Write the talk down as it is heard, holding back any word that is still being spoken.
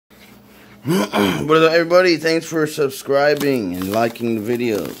What up, everybody? Thanks for subscribing and liking the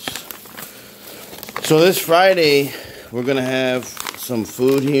videos. So this Friday, we're gonna have some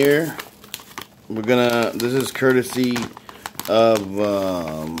food here. This is courtesy of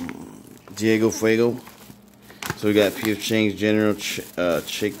Diego Fuego. So we got P.F. Chang's General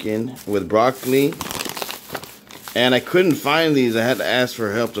Chicken with broccoli. And I couldn't find these. I had to ask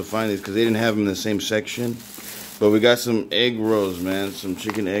for help to find these because they didn't have them in the same section. But we got some egg rolls, man. Some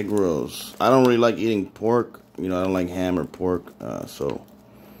chicken egg rolls. I don't really like eating pork. You know, I don't like ham or pork. So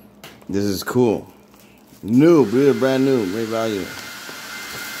this is cool. New, brand new, great value.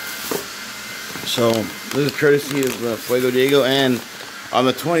 So this is courtesy of Fuego Diego. And on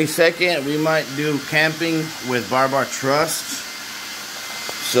the 22nd, we might do camping with Barbar Trust.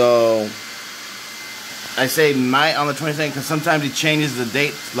 So I say might on the 22nd because sometimes he changes the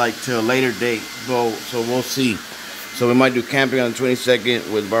date like to a later date. So we'll see. So we might do camping on the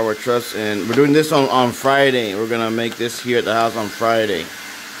 22nd with Barbar Trust, and we're doing this on Friday. We're gonna make this here at the house on Friday.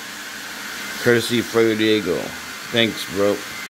 Courtesy of Fuego Diego. Thanks, bro.